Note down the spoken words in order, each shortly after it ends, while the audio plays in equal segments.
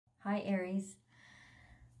Hi, Aries.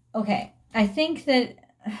 Okay, I think that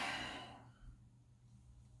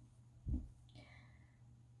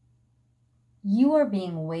you are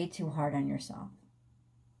being way too hard on yourself.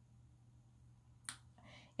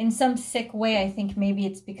 In some sick way, I think maybe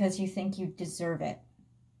it's because you think you deserve it.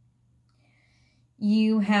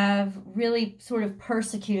 You have really sort of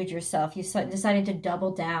persecuted yourself. You decided to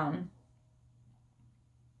double down.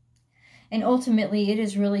 And ultimately, it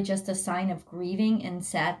is really just a sign of grieving and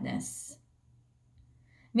sadness.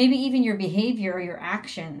 Maybe even your behavior or your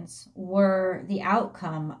actions were the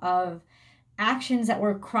outcome of actions that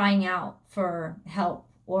were crying out for help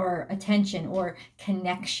or attention or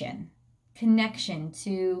connection. Connection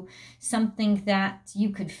to something that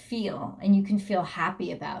you could feel and you can feel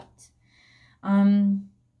happy about.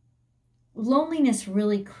 Loneliness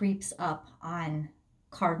really creeps up on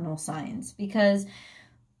cardinal signs because,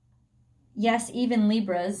 yes, even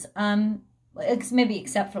Libras, maybe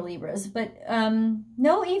except for Libras, but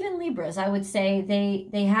no, even Libras, I would say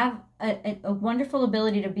they have a wonderful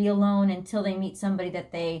ability to be alone until they meet somebody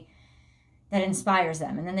that inspires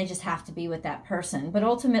them, and then they just have to be with that person. But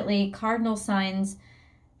ultimately, cardinal signs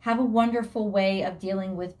have a wonderful way of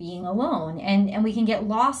dealing with being alone, and we can get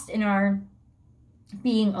lost in our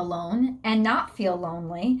being alone and not feel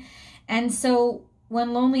lonely. And so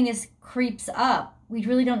when loneliness creeps up, we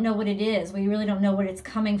really don't know what it is. We really don't know what it's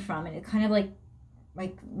coming from. And it kind of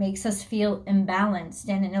like makes us feel imbalanced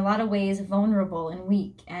and in a lot of ways vulnerable and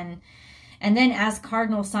weak. And then as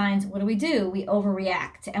cardinal signs, what do? We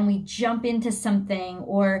overreact and we jump into something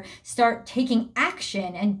or start taking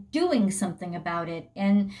action and doing something about it.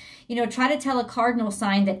 And, you know, try to tell a cardinal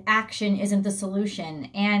sign that action isn't the solution.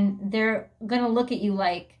 And they're going to look at you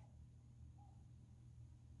like,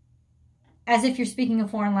 as if you're speaking a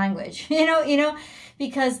foreign language, you know,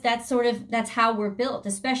 because that's how we're built,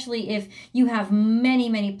 especially if you have many,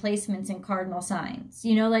 many placements in cardinal signs,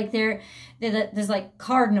 you know, like there's like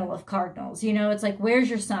cardinal of cardinals, you know, it's like, where's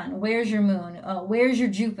your sun? Where's your moon? Where's your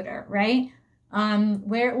Jupiter? Right?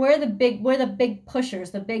 Where are the big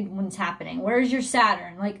pushers, the big ones happening? Where's your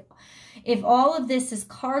Saturn? Like, if all of this is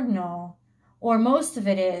cardinal, or most of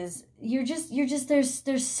it is, you're just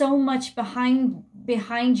there's so much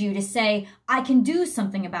behind you to say, I can do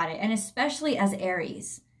something about it. And especially as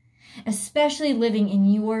Aries, especially living in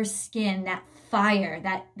your skin, that fire,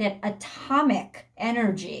 that atomic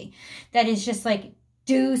energy that is just like,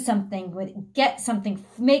 do something, get something,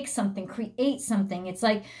 make something, create something. It's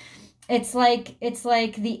like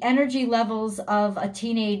the energy levels of a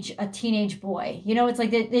teenage boy. You know, it's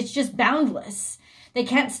like, it's just boundless. They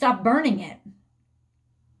can't stop burning it.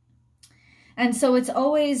 And so it's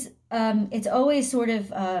always sort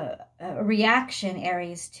of a reaction,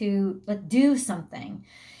 Aries, to do something.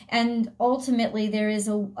 And ultimately there is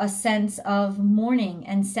a sense of mourning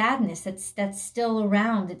and sadness that's still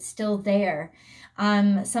around. It's still there.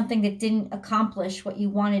 Something that didn't accomplish what you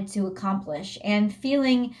wanted to accomplish, and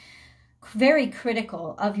feeling very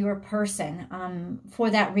critical of your person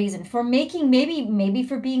for that reason, for making maybe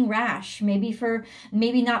for being rash,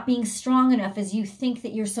 maybe not being strong enough as you think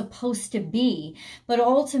that you're supposed to be. But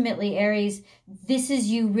ultimately, Aries, this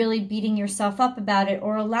is you really beating yourself up about it,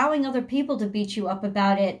 or allowing other people to beat you up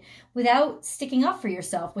about it without sticking up for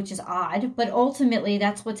yourself, which is odd. But ultimately,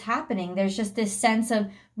 that's what's happening. There's just this sense of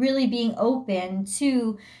really being open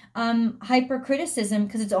to hypercriticism,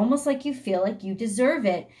 because it's almost like you feel like you deserve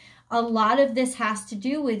it. A lot of this has to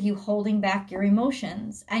do with you holding back your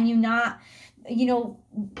emotions, and you not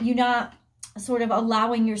sort of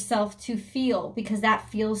allowing yourself to feel, because that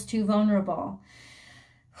feels too vulnerable.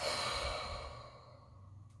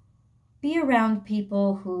 Be around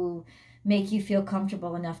people who make you feel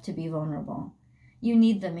comfortable enough to be vulnerable. You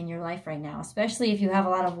need them in your life right now, especially if you have a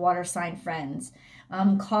lot of water sign friends.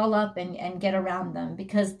 Call up and get around them,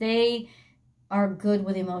 because they are good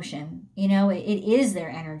with emotion. You know, it is their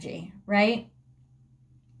energy, right?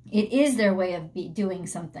 It is their way of doing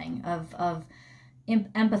something, of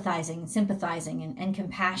empathizing, sympathizing, and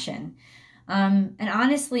compassion. And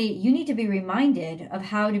honestly, you need to be reminded of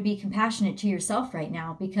how to be compassionate to yourself right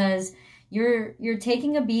now, because you're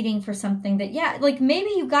taking a beating for something that, yeah, like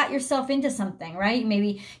maybe you got yourself into something, right?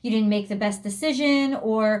 Maybe you didn't make the best decision,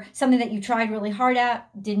 or something that you tried really hard at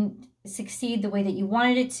didn't succeed the way that you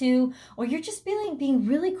wanted it to, or you're just being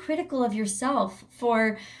really critical of yourself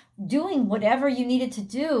for doing whatever you needed to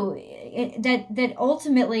do, that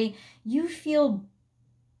ultimately you feel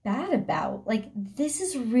bad about. Like, this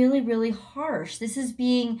is really, really harsh. This is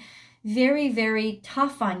being very, very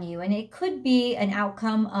tough on you. And it could be an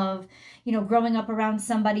outcome of, you know, growing up around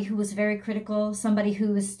somebody who was very critical, somebody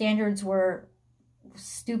whose standards were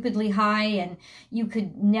stupidly high and you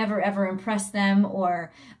could never ever impress them,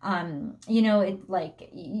 or you know, it like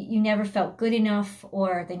you never felt good enough,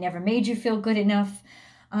 or they never made you feel good enough.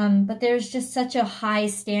 But there's just such a high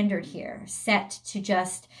standard here set to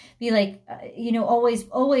just be like, you know,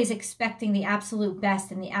 always expecting the absolute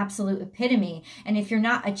best and the absolute epitome. And if you're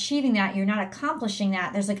not achieving that, you're not accomplishing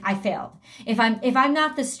that, there's like, I failed. If I'm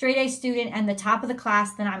not the straight A student and the top of the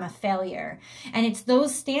class, then I'm a failure. And it's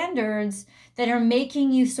those standards that are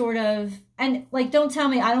making you sort of, and like, don't tell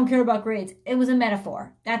me I don't care about grades. It was a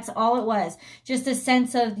metaphor. That's all it was. Just a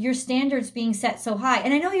sense of your standards being set so high.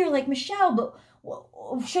 And I know you're like, Michelle, but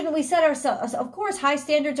shouldn't we set ourselves? Of course, high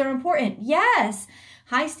standards are important. Yes,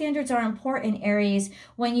 high standards are important, Aries,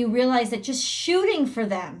 when you realize that just shooting for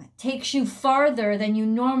them takes you farther than you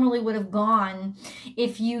normally would have gone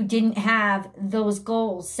if you didn't have those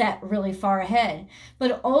goals set really far ahead.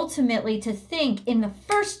 But ultimately, to think in the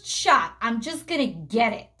first shot, I'm just going to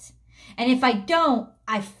get it. And if I don't,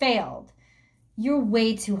 I failed. You're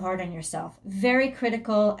way too hard on yourself, very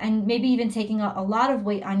critical, and maybe even taking a lot of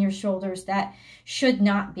weight on your shoulders that should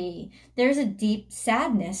not be. There's a deep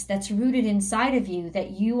sadness that's rooted inside of you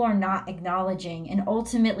that you are not acknowledging, and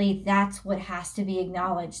ultimately that's what has to be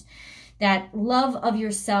acknowledged. That love of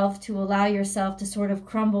yourself to allow yourself to sort of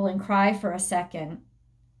crumble and cry for a second,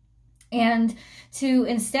 and to,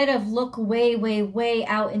 instead of look way, way, way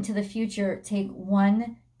out into the future, take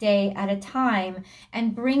one day at a time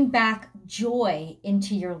and bring back joy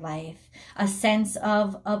into your life, a sense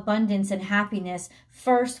of abundance and happiness,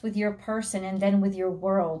 first with your person and then with your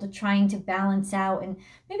world, trying to balance out and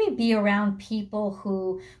maybe be around people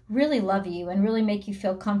who really love you and really make you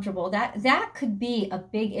feel comfortable. That could be a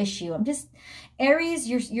big issue. Aries,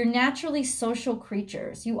 you're naturally social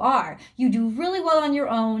creatures. You are. You do really well on your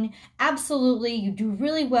own. Absolutely. You do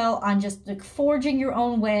really well on just like forging your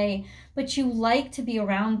own way, but you like to be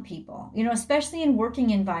around people, you know, especially in working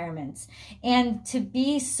environments. And to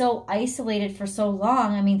be so isolated for so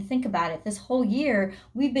long, I mean, think about it. This whole year,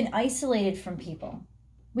 we've been isolated from people.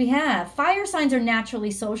 We have. Fire signs are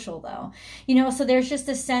naturally social, though. You know, so there's just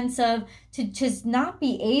a sense of to just not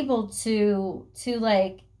be able to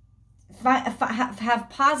like have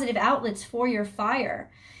positive outlets for your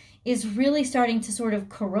fire is really starting to sort of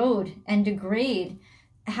corrode and degrade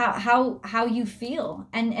how you feel.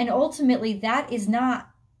 And ultimately, that is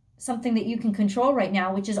not something that you can control right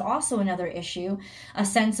now, which is also another issue, a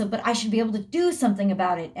sense of, but I should be able to do something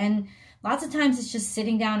about it. And lots of times it's just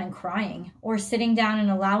sitting down and crying, or sitting down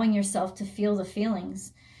and allowing yourself to feel the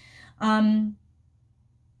feelings.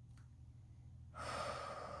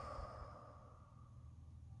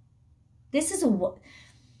 This is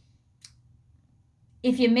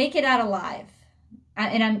if you make it out alive,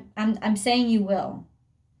 and I'm saying you will,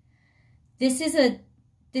 this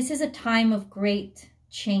is a time of great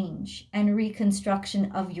change and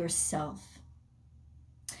reconstruction of yourself.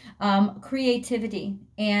 Creativity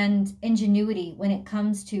and ingenuity when it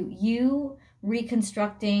comes to you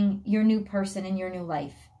reconstructing your new person and your new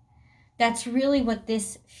life. That's really what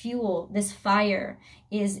this fuel, this fire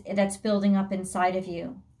is that's building up inside of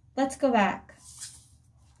you. Let's go back.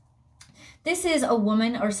 This is a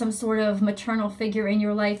woman or some sort of maternal figure in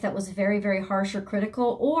your life that was very, very harsh or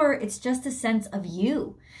critical, or it's just a sense of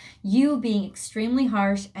you being extremely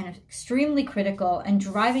harsh and extremely critical and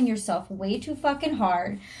driving yourself way too fucking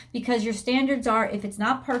hard because your standards are, if it's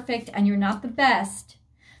not perfect and you're not the best,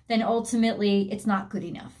 then ultimately it's not good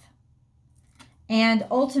enough. And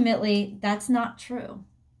ultimately, that's not true.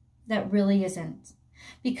 That really isn't.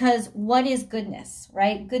 Because what is goodness,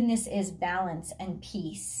 right? Goodness is balance and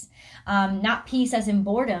peace. Not peace as in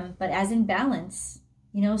boredom, but as in balance,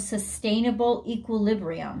 you know, sustainable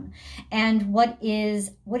equilibrium. And what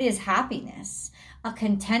is happiness? A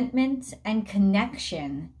contentment and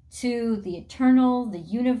connection to the eternal, the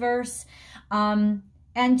universe, and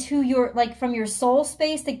to your, like, from your soul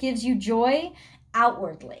space that gives you joy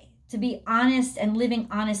outwardly. To be honest and living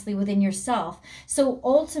honestly within yourself. So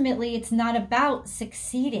ultimately, it's not about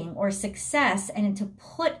succeeding or success, and to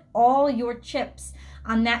put all your chips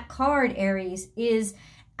on that card, Aries, is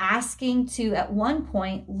asking to, at one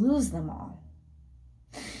point, lose them all.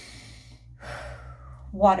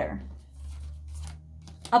 Water.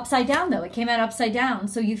 Upside down, though. It came out upside down,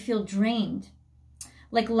 so you feel drained,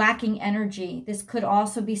 like lacking energy. This could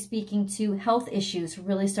also be speaking to health issues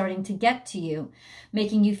really starting to get to you,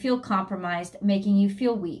 making you feel compromised, making you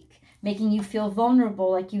feel weak, making you feel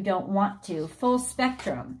vulnerable like you don't want to. Full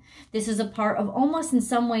spectrum. This is a part of almost in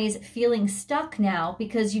some ways feeling stuck now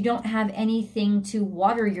because you don't have anything to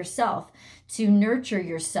water yourself, to nurture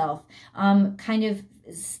yourself, kind of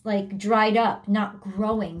like dried up, not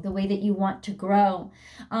growing the way that you want to grow.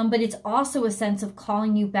 But it's also a sense of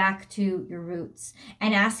calling you back to your roots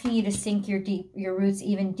and asking you to sink your roots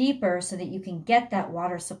even deeper so that you can get that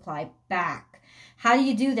water supply back. How do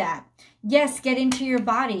you do that? Yes, get into your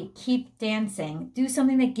body. Keep dancing. Do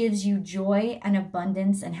something that gives you joy and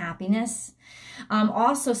abundance and happiness.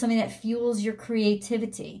 Also, something that fuels your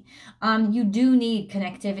creativity. You do need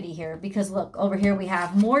connectivity here because, look, over here we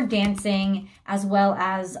have more dancing as well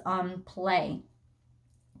as play.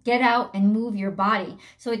 Get out and move your body.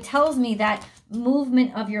 So it tells me that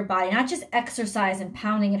movement of your body, not just exercise and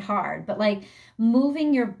pounding it hard, but like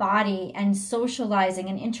moving your body and socializing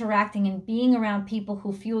and interacting and being around people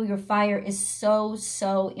who fuel your fire is so,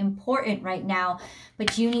 so important right now.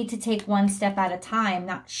 But you need to take one step at a time,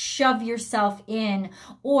 not shove yourself in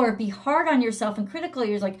or be hard on yourself and critical.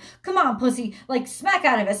 You're like, come on, pussy, like smack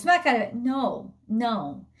out of it, smack out of it. No,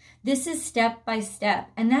 no. This is step by step.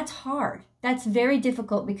 And that's hard. That's very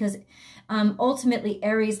difficult because ultimately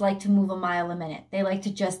Aries like to move a mile a minute. They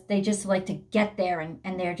just like to get there and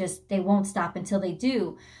they won't stop until they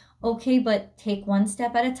do. Okay, but take one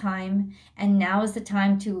step at a time. And now is the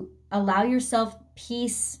time to allow yourself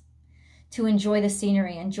peace, to enjoy the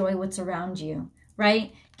scenery, enjoy what's around you,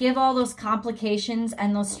 right? Give all those complications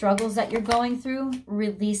and those struggles that you're going through,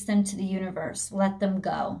 release them to the universe. Let them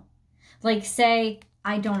go. Like say,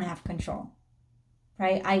 I don't have control.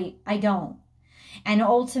 Right? I don't. And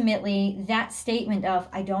ultimately, that statement of,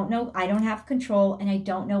 I don't know, I don't have control, and I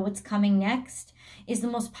don't know what's coming next is the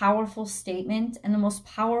most powerful statement and the most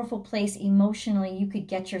powerful place emotionally you could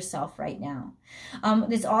get yourself right now.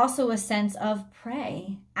 There's also a sense of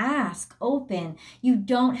pray, ask, open. You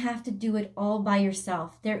don't have to do it all by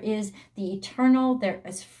yourself. There is the eternal, there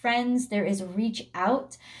is friends, there is reach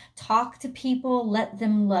out, talk to people, let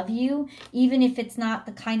them love you, even if it's not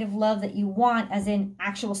the kind of love that you want, as in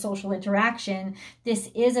actual social interaction.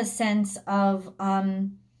 This is a sense of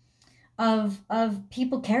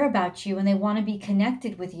people care about you and they want to be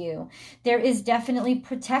connected with you. There is definitely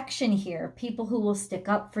protection here. People who will stick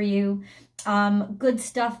up for you. Good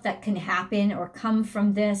stuff that can happen or come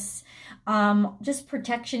from this. Just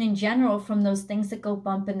protection in general from those things that go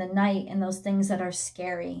bump in the night and those things that are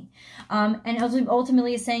scary. And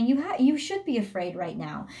ultimately is saying you should be afraid right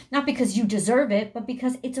now. Not because you deserve it, but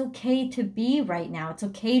because it's okay to be right now. It's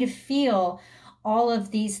okay to feel all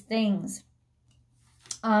of these things.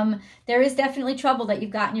 There is definitely trouble that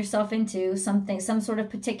you've gotten yourself into, some sort of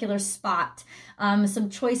particular spot, some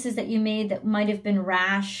choices that you made that might have been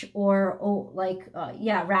rash or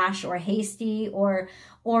rash or hasty, or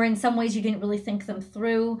in some ways you didn't really think them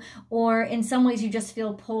through, or in some ways you just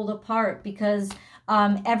feel pulled apart because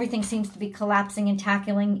everything seems to be collapsing and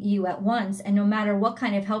tackling you at once. And no matter what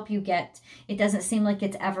kind of help you get, it doesn't seem like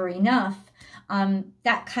it's ever enough.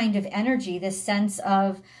 That kind of energy, this sense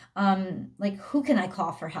of like, who can I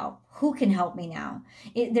call for help? Who can help me now?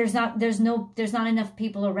 There's not enough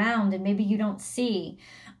people around, and maybe you don't see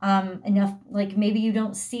enough, like maybe you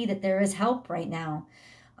don't see that there is help right now.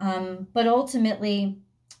 But ultimately,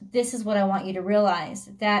 this is what I want you to realize,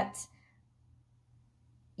 that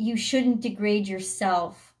you shouldn't degrade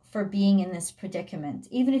yourself for being in this predicament.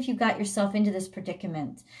 Even if you got yourself into this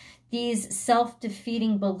predicament, these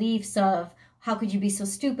self-defeating beliefs of, how could you be so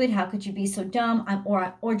stupid? How could you be so dumb?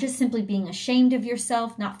 Or just simply being ashamed of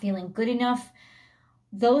yourself, not feeling good enough.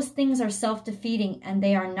 Those things are self-defeating and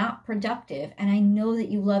they are not productive. And I know that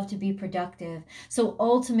you love to be productive. So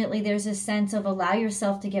ultimately, there's a sense of allow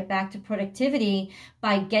yourself to get back to productivity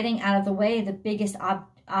by getting out of the way the biggest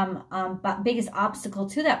obstacle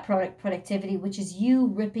to that productivity, which is you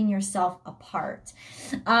ripping yourself apart.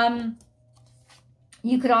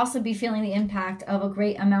 You could also be feeling the impact of a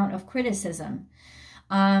great amount of criticism.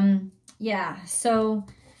 So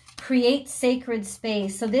create sacred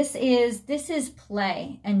space. So this is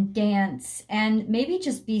play and dance and maybe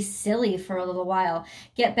just be silly for a little while.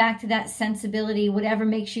 Get back to that sensibility, whatever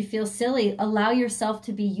makes you feel silly. Allow yourself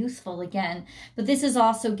to be youthful again. But this is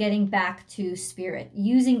also getting back to spirit,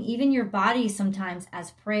 using even your body sometimes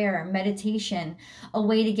as prayer, meditation, a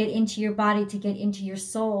way to get into your body, to get into your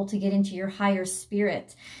soul, to get into your higher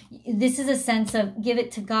spirit. This is a sense of give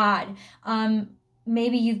it to God.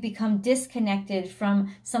 Maybe you've become disconnected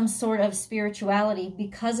from some sort of spirituality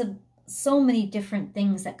because of so many different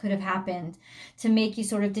things that could have happened to make you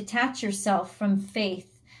sort of detach yourself from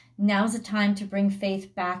faith. Now's the time to bring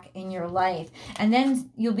faith back in your life. And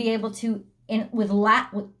then you'll be able to,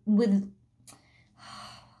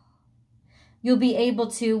 you'll be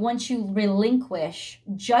able to, once you relinquish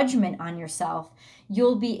judgment on yourself,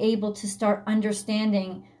 you'll be able to start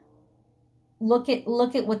understanding look at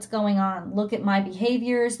what's going on. Look at my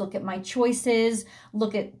behaviors, look at my choices,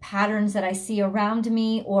 look at patterns that I see around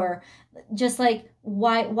me, or just like,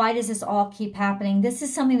 why does this all keep happening? This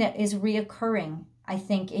is something that is reoccurring, I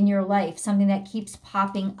think, in your life, something that keeps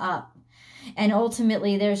popping up. And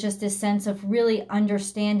ultimately, there's just this sense of really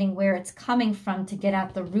understanding where it's coming from to get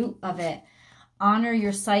at the root of it. Honor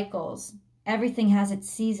your cycles. Everything has its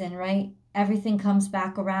season, right? Everything comes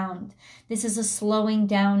back around. This is a slowing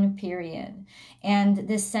down period. And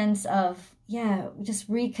this sense of, yeah, just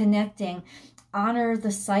reconnecting. Honor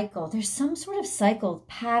the cycle. There's some sort of cycle,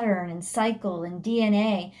 pattern and cycle and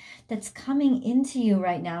DNA that's coming into you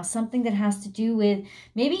right now. Something that has to do with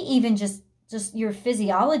maybe even just your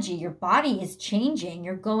physiology. Your body is changing.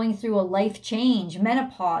 You're going through a life change,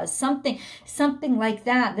 menopause, something like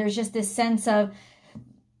that. There's just this sense of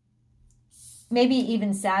maybe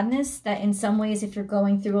even sadness that in some ways, if you're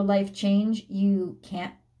going through a life change, you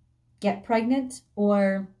can't get pregnant,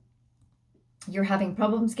 or you're having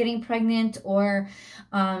problems getting pregnant, or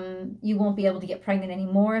you won't be able to get pregnant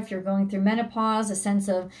anymore if you're going through menopause, a sense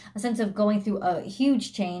of going through a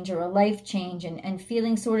huge change or a life change and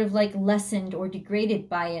feeling sort of like lessened or degraded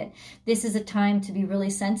by it. This is a time to be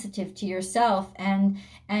really sensitive to yourself and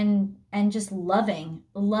just loving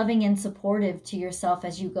and supportive to yourself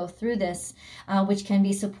as you go through this, which can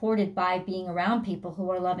be supported by being around people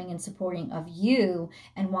who are loving and supporting of you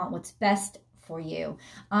and want what's best for you.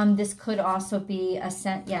 This could also be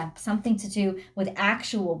something to do with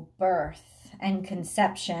actual birth and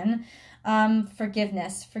conception.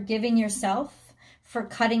 Forgiveness, forgiving yourself for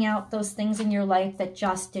cutting out those things in your life that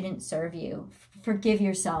just didn't serve you. Forgive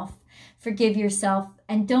yourself. Forgive yourself,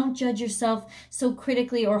 and don't judge yourself so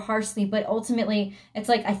critically or harshly. But ultimately, it's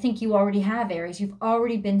like, I think you already have, Aries. You've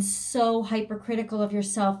already been so hypercritical of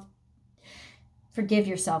yourself. Forgive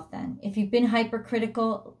yourself then. If you've been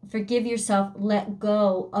hypercritical, forgive yourself. Let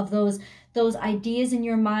go of those ideas in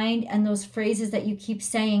your mind and those phrases that you keep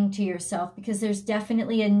saying to yourself, because there's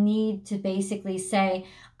definitely a need to basically say,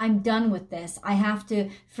 I'm done with this. I have to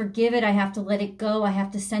forgive it. I have to let it go. I have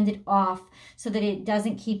to send it off so that it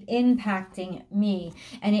doesn't keep impacting me,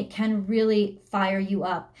 and it can really fire you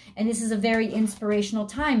up. And this is a very inspirational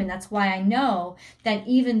time, and that's why I know that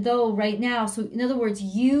even though right now, so in other words,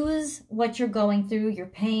 use what you're going through, your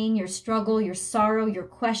pain, your struggle, your sorrow, your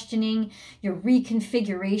questioning, your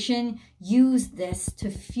reconfiguration, use this to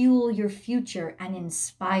fuel your future and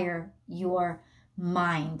inspire your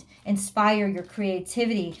mind, inspire your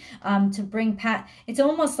creativity, to bring it's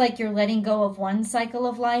almost like you're letting go of one cycle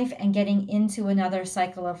of life and getting into another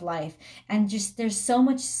cycle of life. And just, there's so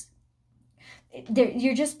much there,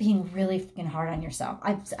 you're just being really fucking hard on yourself.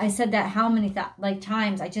 I said that how many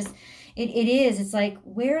times. It's like,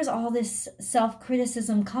 where is all this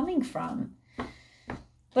self-criticism coming from?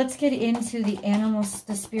 Let's get into the animals,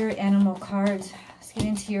 the spirit animal cards. Let's get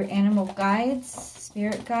into your animal guides,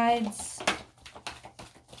 spirit guides.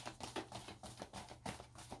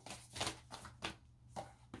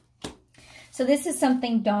 So this is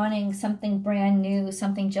something dawning, something brand new,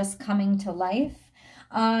 something just coming to life.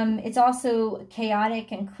 It's also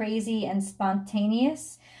chaotic and crazy and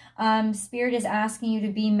spontaneous. Spirit is asking you to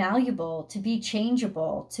be malleable, to be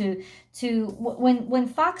changeable, when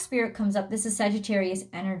Fox Spirit comes up, this is Sagittarius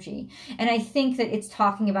energy. And I think that it's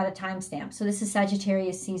talking about a timestamp. So this is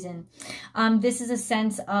Sagittarius season. This is a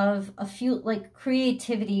sense of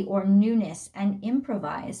creativity or newness, and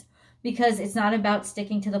improvise. Because it's not about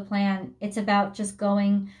sticking to the plan. It's about just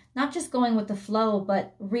not just going with the flow,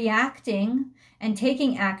 but reacting and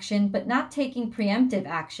taking action, but not taking preemptive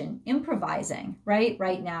action, improvising,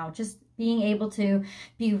 right now. Just being able to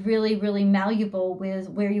be really, really malleable with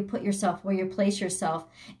where you put yourself, where you place yourself,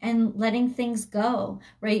 and letting things go,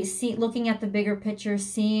 right? Looking at the bigger picture,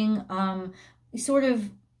 seeing sort of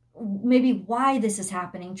maybe why this is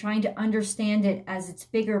happening, trying to understand it as its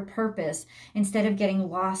bigger purpose instead of getting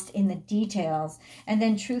lost in the details. And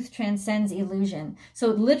then truth transcends illusion. So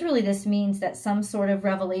literally this means that some sort of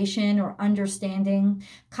revelation or understanding,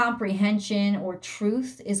 comprehension, or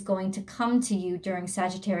truth is going to come to you during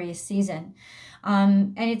Sagittarius season.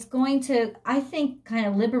 And it's going to, I think, kind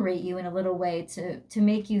of liberate you in a little way to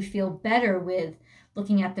make you feel better with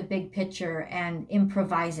looking at the big picture and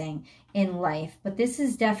improvising in life. But this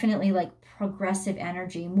is definitely like progressive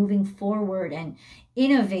energy, moving forward, and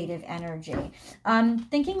innovative energy.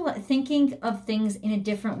 Thinking of things in a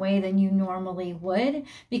different way than you normally would,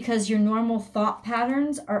 because your normal thought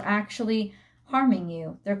patterns are actually harming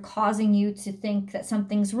you. They're causing you to think that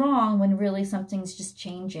something's wrong when really something's just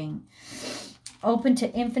changing. Open to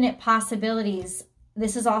infinite possibilities.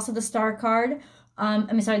 This is also the Star card.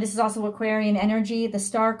 I'm sorry, this is also Aquarian energy. The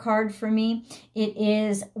star card for me, it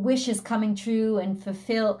is wishes coming true and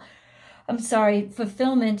fulfillment,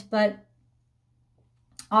 but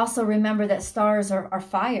also remember that stars are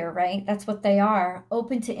fire, right? That's what they are.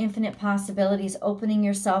 Open to infinite possibilities, opening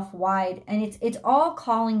yourself wide. And it's all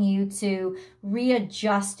calling you to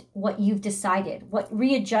readjust what you've decided.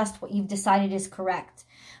 Readjust what you've decided is correct.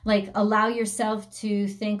 Like, allow yourself to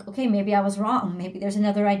think, okay, maybe I was wrong. Maybe there's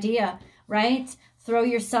another idea, right? Throw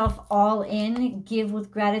yourself all in, give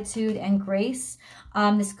with gratitude and grace.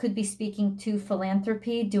 This could be speaking to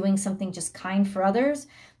philanthropy, doing something just kind for others.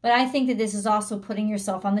 But I think that this is also putting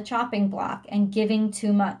yourself on the chopping block and giving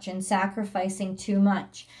too much and sacrificing too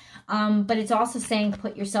much. But it's also saying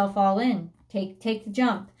put yourself all in. Take the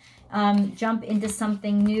jump. Jump into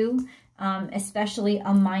something new, especially a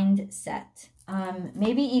mindset.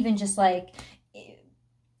 Maybe even just like,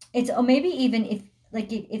 maybe even if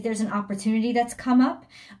there's an opportunity that's come up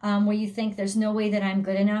where you think there's no way that I'm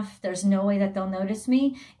good enough, there's no way that they'll notice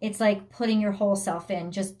me, it's like putting your whole self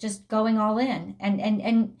in, just going all in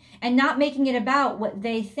and not making it about what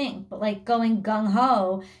they think, but like going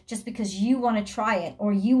gung-ho just because you want to try it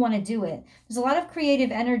or you want to do it. There's a lot of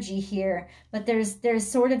creative energy here, but there's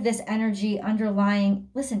sort of this energy underlying,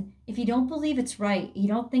 listen, if you don't believe it's right, you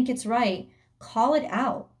don't think it's right, call it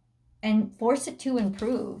out and force it to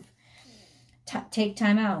improve. Take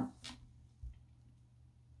time out.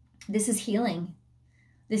 This is healing.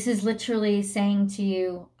 This is literally saying to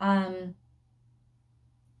you,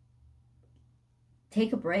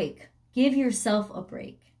 take a break. Give yourself a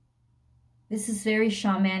break. This is very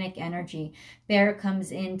shamanic energy. Bear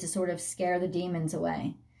comes in to sort of scare the demons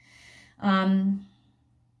away. So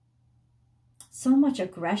much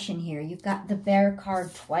aggression here. You've got the bear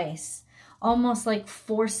card twice. Almost like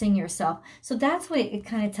forcing yourself. So that's what it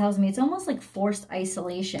kind of tells me. It's almost like forced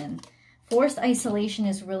isolation. Forced isolation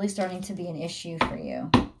is really starting to be an issue for you.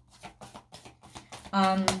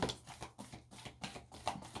 Oh,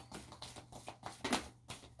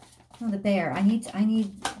 the bear. I need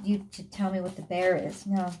you to tell me what the bear is.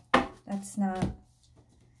 No, that's not.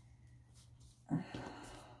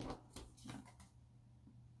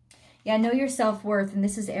 Yeah, know your self-worth, and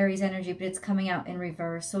this is Aries energy, but it's coming out in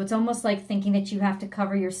reverse. So it's almost like thinking that you have to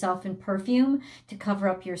cover yourself in perfume to cover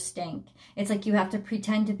up your stink. It's like you have to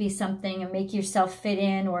pretend to be something and make yourself fit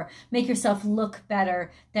in or make yourself look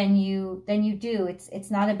better than you do. It's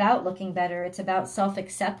not about looking better. It's about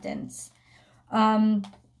self-acceptance.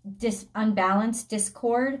 Unbalanced,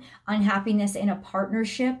 discord, unhappiness in a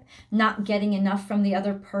partnership, not getting enough from the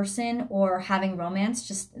other person, or having romance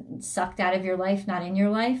just sucked out of your life, not in your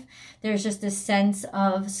life. There's just this sense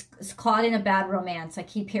of caught in a bad romance. I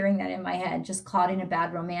keep hearing that in my head, just caught in a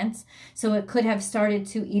bad romance. So it could have started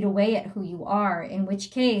to eat away at who you are, in which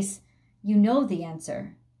case you know the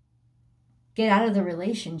answer. Get out of the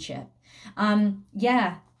relationship.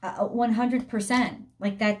 Yeah, 100%.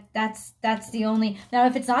 Like that's the only. Now,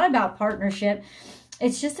 if it's not about partnership,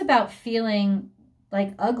 it's just about feeling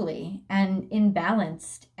like ugly and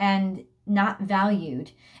imbalanced and not valued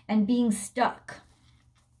and being stuck.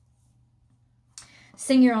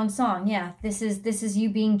 Sing your own song. Yeah, this is you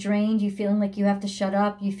being drained, you feeling like you have to shut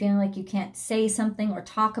up, you feeling like you can't say something or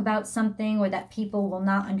talk about something, or that people will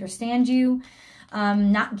not understand you.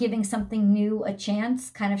 Not giving something new a chance,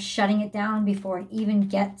 kind of shutting it down before it even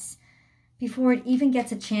gets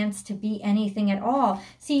a chance to be anything at all.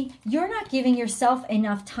 See, you're not giving yourself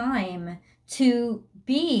enough time to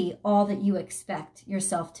be all that you expect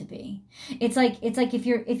yourself to be. It's like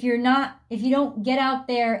if you don't get out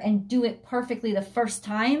there and do it perfectly the first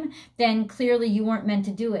time, then clearly you weren't meant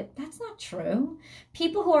to do it. That's not true.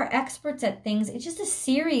 People who are experts at things, it's just a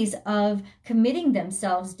series of committing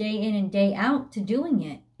themselves day in and day out to doing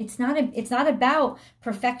it. It's not about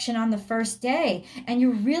perfection on the first day. And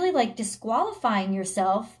you're really like disqualifying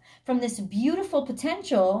yourself from this beautiful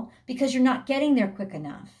potential because you're not getting there quick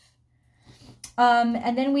enough.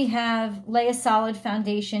 And then we have lay a solid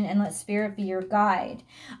foundation and let spirit be your guide.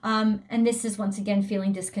 And this is once again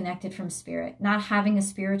feeling disconnected from spirit, not having a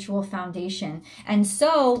spiritual foundation. And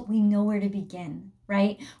so we know where to begin,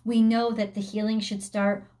 right? We know that the healing should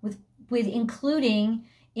start with including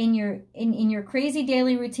in your crazy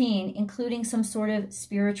daily routine, including some sort of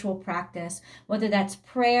spiritual practice, whether that's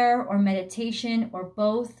prayer or meditation or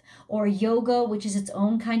both, or yoga, which is its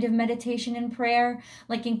own kind of meditation and prayer,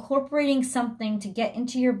 like incorporating something to get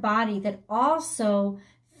into your body that also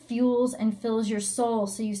fuels and fills your soul,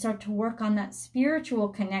 so you start to work on that spiritual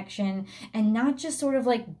connection and not just sort of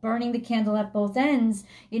like burning the candle at both ends,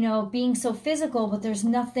 you know, being so physical, but there's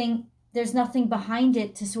nothing behind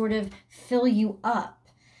it to sort of fill you up.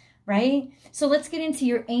 right? So let's get into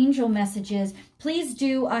your angel messages. Please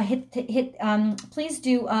do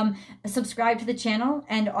subscribe to the channel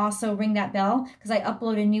and also ring that bell, because I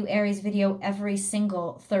upload a new Aries video every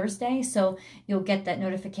single Thursday, so you'll get that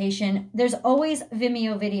notification. There's always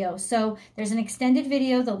Vimeo video, so there's an extended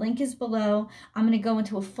video. The link is below. I'm going to go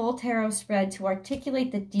into a full tarot spread to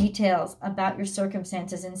articulate the details about your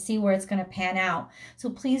circumstances and see where it's going to pan out. So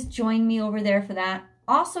please join me over there for that.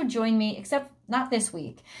 Also join me, except not this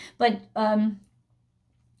week, but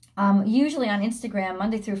usually on Instagram,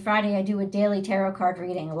 Monday through Friday, I do a daily tarot card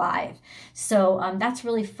reading live. So that's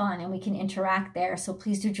really fun, and we can interact there. So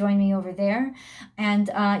please do join me over there. And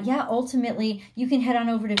yeah, ultimately, you can head on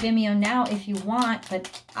over to Vimeo now if you want,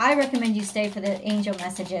 but I recommend you stay for the angel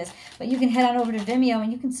messages. But you can head on over to Vimeo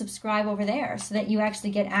and you can subscribe over there so that you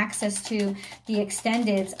actually get access to the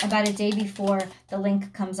extendeds about a day before the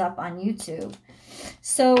link comes up on YouTube.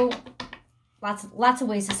 So lots of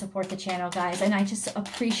ways to support the channel, guys, and I just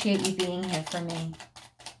appreciate you being here for me.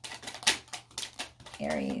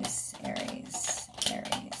 Aries, Aries,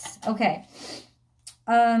 Aries. Okay.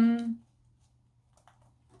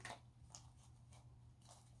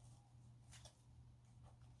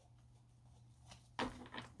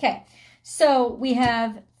 Okay, so we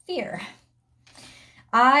have fear.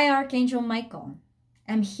 I, Archangel Michael,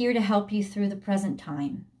 am here to help you through the present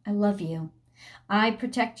time. I love you. I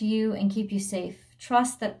protect you and keep you safe.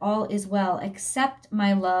 Trust that all is well. Accept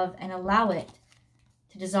my love and allow it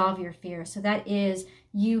to dissolve your fear. So that is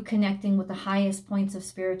you connecting with the highest points of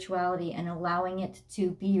spirituality and allowing it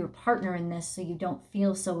to be your partner in this so you don't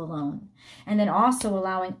feel so alone. And then also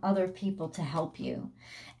allowing other people to help you.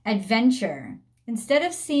 Adventure. Instead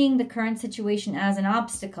of seeing the current situation as an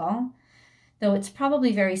obstacle, though it's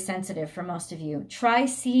probably very sensitive for most of you, try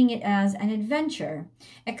seeing it as an adventure.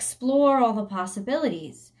 Explore all the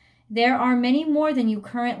possibilities. There are many more than you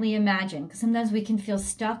currently imagine, because sometimes we can feel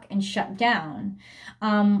stuck and shut down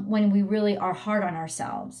when we really are hard on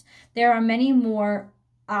ourselves. There are many more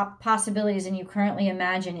possibilities than you currently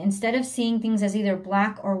imagine. Instead of seeing things as either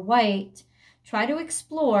black or white, try to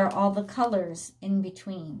explore all the colors in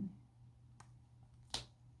between.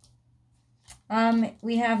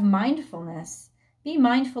 We have mindfulness. Be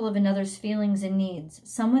mindful of another's feelings and needs.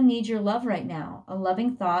 Someone needs your love right now. A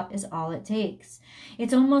loving thought is all it takes.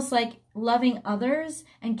 It's almost like loving others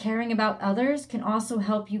and caring about others can also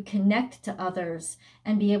help you connect to others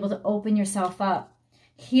and be able to open yourself up.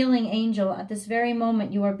 Healing angel, at this very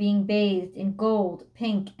moment you are being bathed in gold,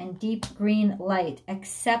 pink, and deep green light.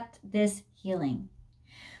 Accept this healing.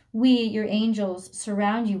 We, your angels,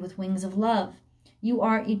 surround you with wings of love. You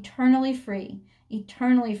are eternally free,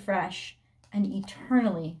 eternally fresh, and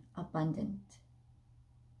eternally abundant.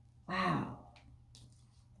 Wow.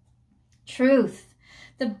 Truth.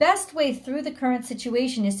 The best way through the current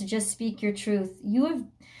situation is to just speak your truth.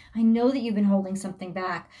 I know that you've been holding something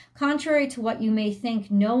back. Contrary to what you may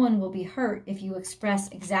think, no one will be hurt if you express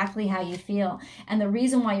exactly how you feel. And the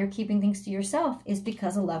reason why you're keeping things to yourself is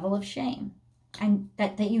because a level of shame and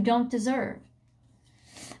that you don't deserve.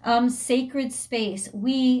 Sacred space.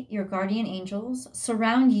 We, your guardian angels,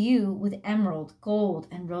 surround you with emerald, gold,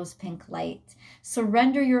 and rose pink light.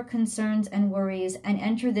 Surrender your concerns and worries and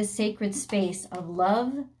enter this sacred space of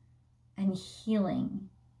love and healing.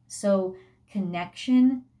 So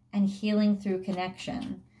connection and healing through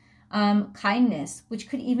connection. Kindness, which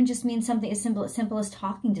could even just mean something as simple as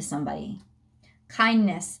talking to somebody.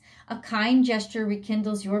 Kindness. A kind gesture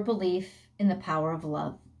rekindles your belief in the power of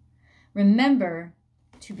love. Remember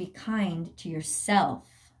to be kind to yourself.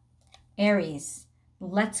 Aries,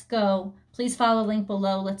 let's go. Please follow the link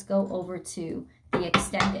below. Let's go over to the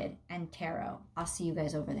extended and tarot. I'll see you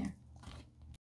guys over there.